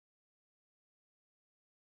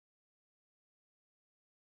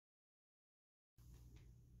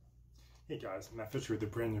Hey guys, Matt Fisher with a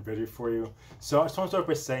brand new video for you. So I just want to start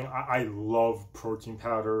by saying I love protein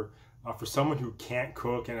powder. For someone who can't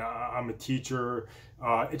cook, and I'm a teacher,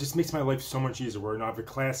 it just makes my life so much easier. Where I have a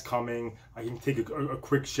class coming, I can take a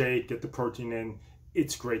quick shake, get the protein in.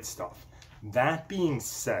 It's great stuff. That being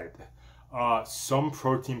said, some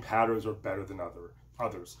protein powders are better than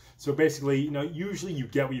others. So basically, usually you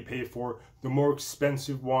get what you pay for. The more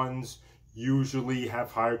expensive ones usually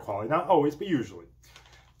have higher quality. Not always, but usually.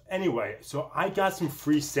 Anyway, so I got some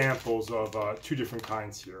free samples of two different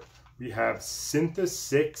kinds here. We have Syntha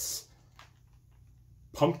 6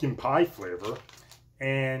 pumpkin pie flavor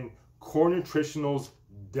and Core Nutritionals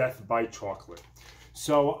Death by Chocolate.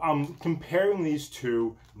 So I'm comparing these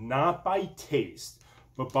two not by taste,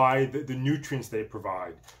 but by the nutrients they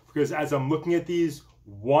provide. Because as I'm looking at these,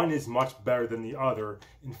 one is much better than the other.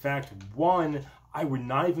 In fact, one I would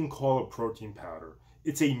not even call a protein powder.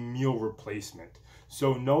 It's a meal replacement.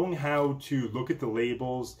 So knowing how to look at the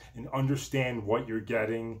labels and understand what you're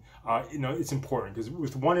getting, it's important. Because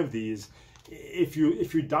with one of these, if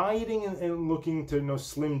you're dieting and looking to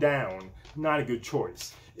slim down, not a good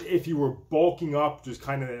choice. If you were bulking up, just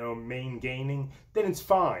kind of main gaining, then it's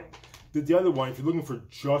fine. The other one, if you're looking for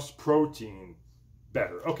just protein,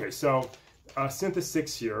 better. Okay, so Syntha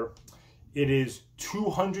 6 here, it is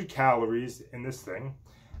 200 calories in this thing.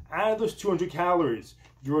 Out of those 200 calories,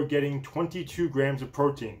 you're getting 22 grams of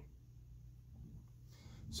protein.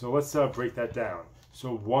 So let's break that down.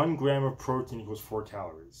 So 1 gram of protein equals 4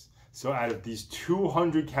 calories. So out of these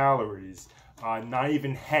 200 calories, not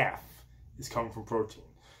even half is coming from protein.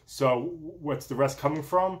 So what's the rest coming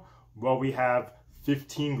from? Well, we have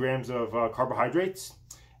 15 grams of carbohydrates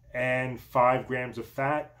and 5 grams of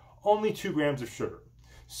fat, only 2 grams of sugar.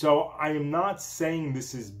 So I am not saying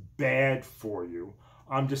this is bad for you.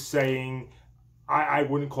 I'm just saying I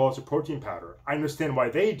wouldn't call it a protein powder. I understand why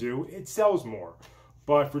they do. It sells more.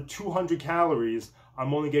 But for 200 calories,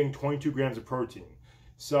 I'm only getting 22 grams of protein.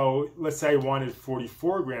 So let's say I wanted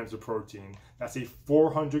 44 grams of protein. That's a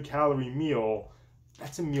 400 calorie meal.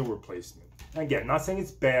 That's a meal replacement. And again, not saying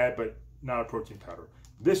it's bad, but not a protein powder.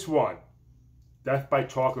 This one, Death by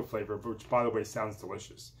Chocolate flavor, which by the way sounds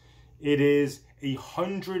delicious. It is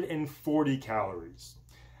 140 calories.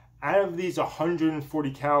 Out of these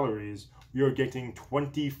 140 calories, we are getting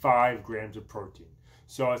 25 grams of protein.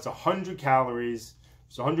 So it's 100 calories,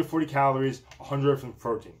 so 140 calories, 100 from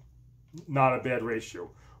protein. Not a bad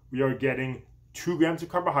ratio. We are getting 2 grams of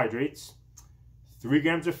carbohydrates, 3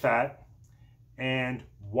 grams of fat, and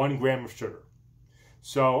 1 gram of sugar.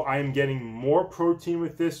 So I am getting more protein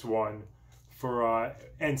with this one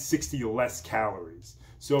and 60 less calories.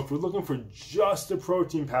 So if we're looking for just a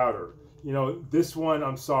protein powder, this one,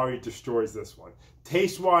 I'm sorry, destroys this one.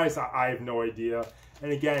 Taste-wise, I have no idea.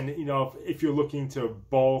 And again, if you're looking to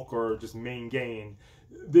bulk or just main gain,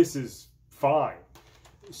 this is fine.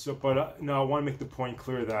 So, but I want to make the point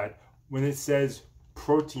clear that when it says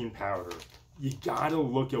protein powder, you gotta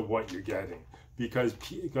look at what you're getting because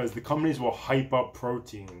the companies will hype up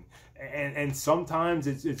protein, and sometimes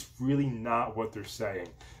it's really not what they're saying.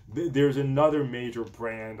 There's another major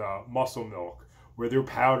brand, Muscle Milk, where their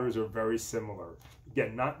powders are very similar.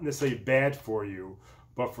 Again, not necessarily bad for you,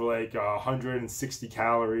 but for like 160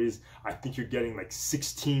 calories, I think you're getting like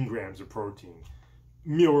 16 grams of protein.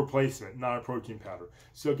 Meal replacement, not a protein powder.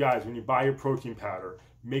 So guys, when you buy your protein powder,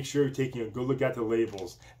 make sure you're taking a good look at the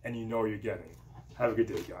labels and you know what you're getting. Have a good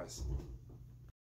day, guys.